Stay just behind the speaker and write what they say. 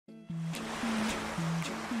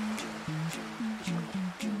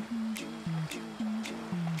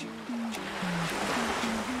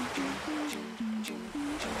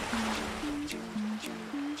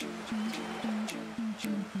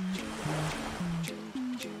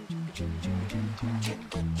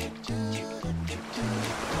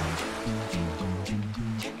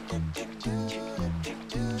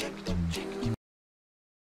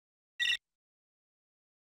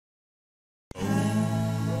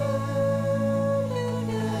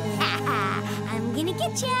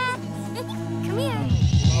Gotcha! Come here.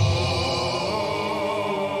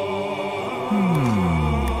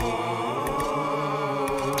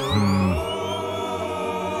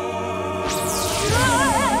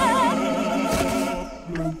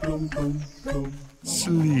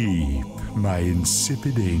 Sleep, my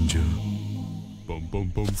insipid angel.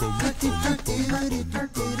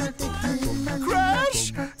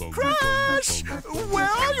 Crash! Crash! Where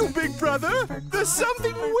are you, big brother? There's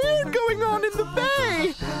something weird going on in the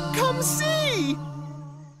bay. Come see!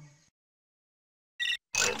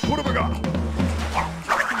 What have I got?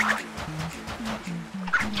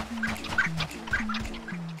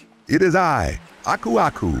 It is I, Aku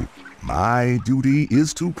Aku. My duty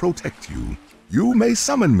is to protect you. You may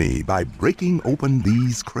summon me by breaking open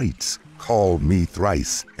these crates. Call me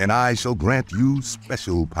thrice, and I shall grant you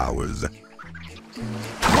special powers.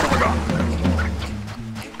 What have I got?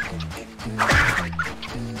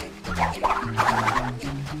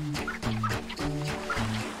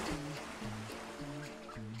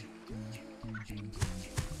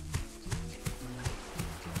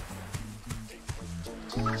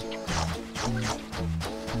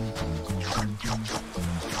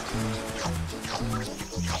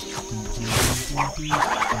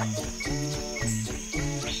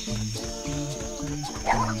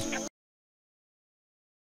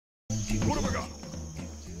 What have I got?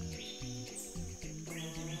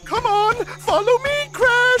 Come on, follow me,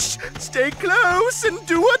 Crash! Stay close and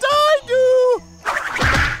do what I do!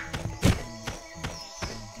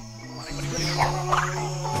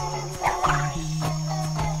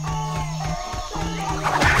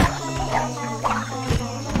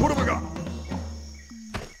 What have I got?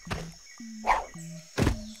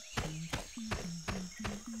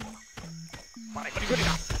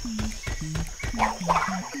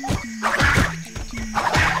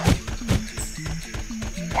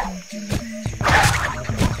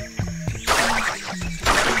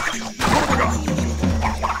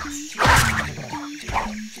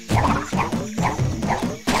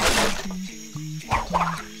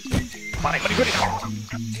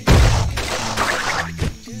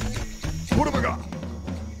 What have I got?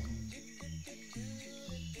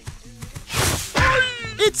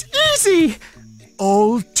 It's easy!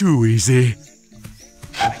 All too easy.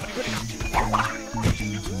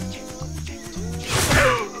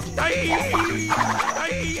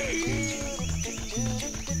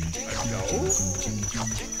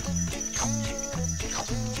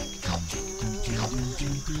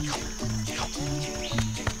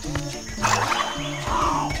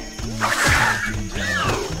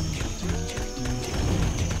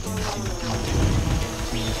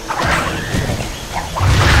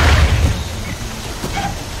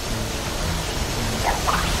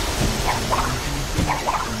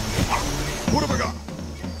 What have I got?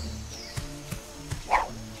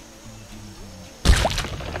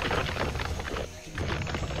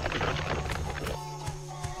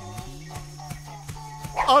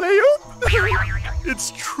 Alley-oop!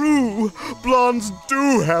 It's true. Blondes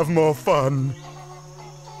do have more fun.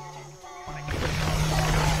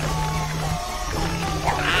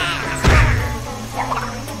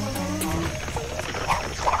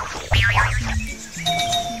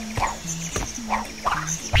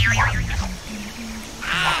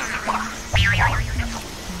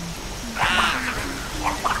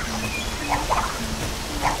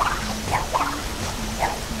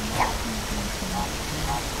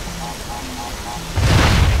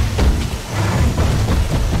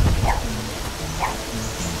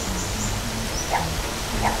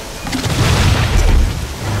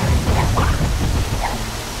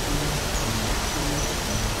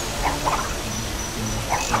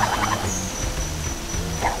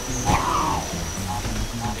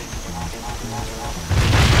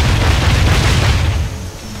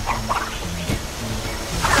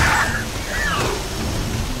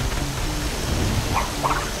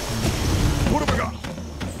 What have I got?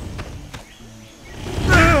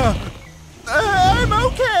 I'm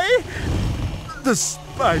okay. The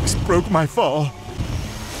spikes broke my fall.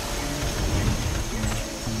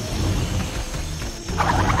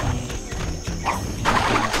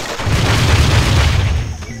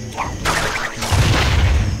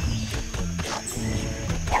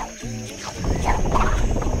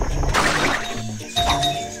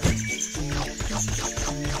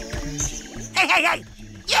 Hey!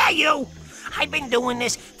 Yeah, you! I've been doing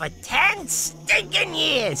this for 10 stinking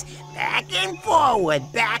years. Back and forward,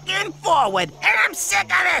 and I'm sick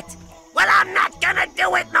of it! Well, I'm not gonna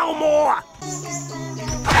do it no more!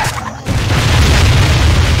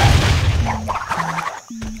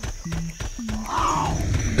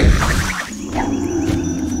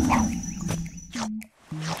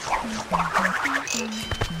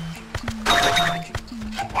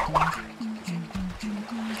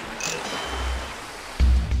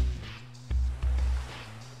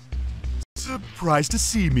 Surprised to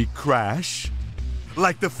see me, Crash?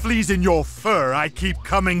 Like the fleas in your fur, I keep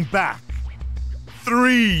coming back.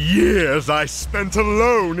 3 years I spent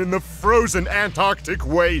alone in the frozen Antarctic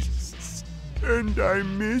wastes. And I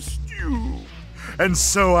missed you. And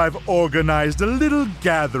so I've organized a little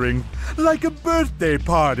gathering, like a birthday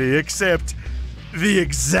party, except the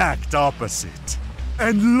exact opposite.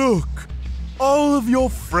 And look, all of your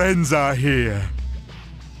friends are here.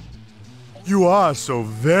 You are so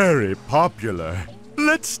very popular.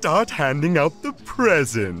 Let's start handing out the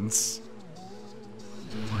presents.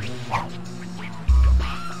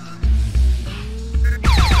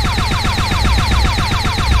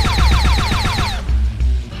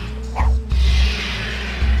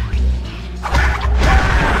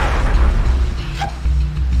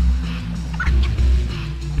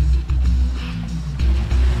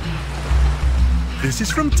 This is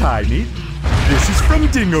from Tiny. This is from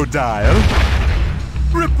Dingodile.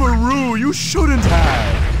 Ripperoo, you shouldn't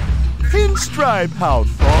have. Pinstripe, how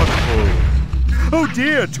thoughtful. Oh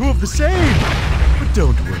dear, 2 of the same. But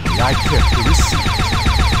don't worry, I kept the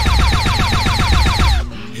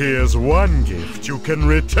receipt. Here's one gift you can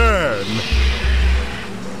return.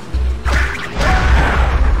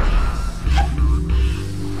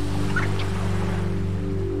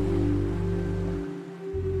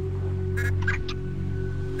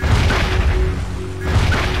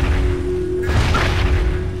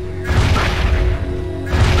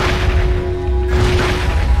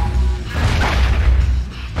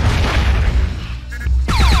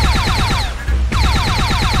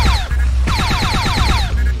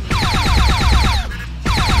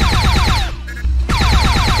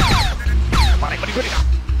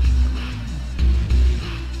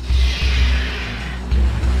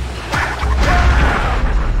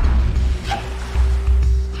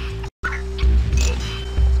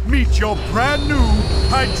 Meet your brand new,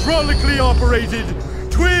 hydraulically operated,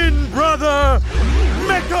 twin brother,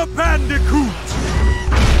 Mecha Bandicoot!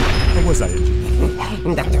 Or was I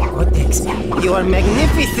injured? Dr. Cortex, you are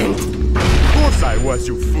magnificent! Of course I was,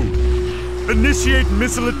 you fool! Initiate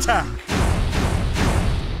missile attack!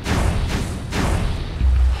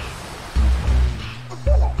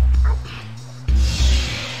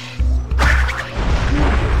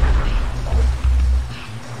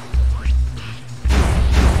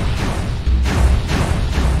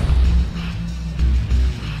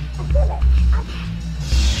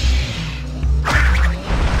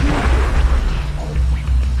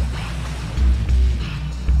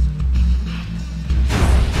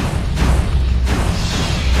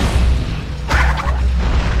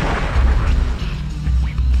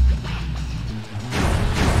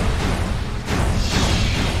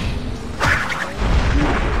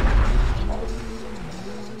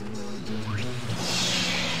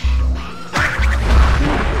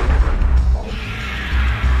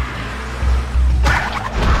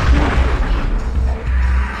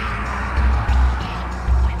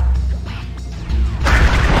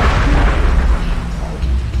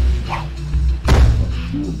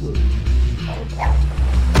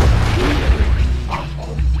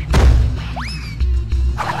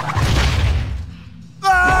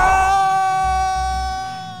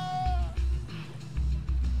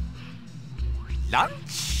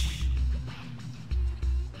 Lunch?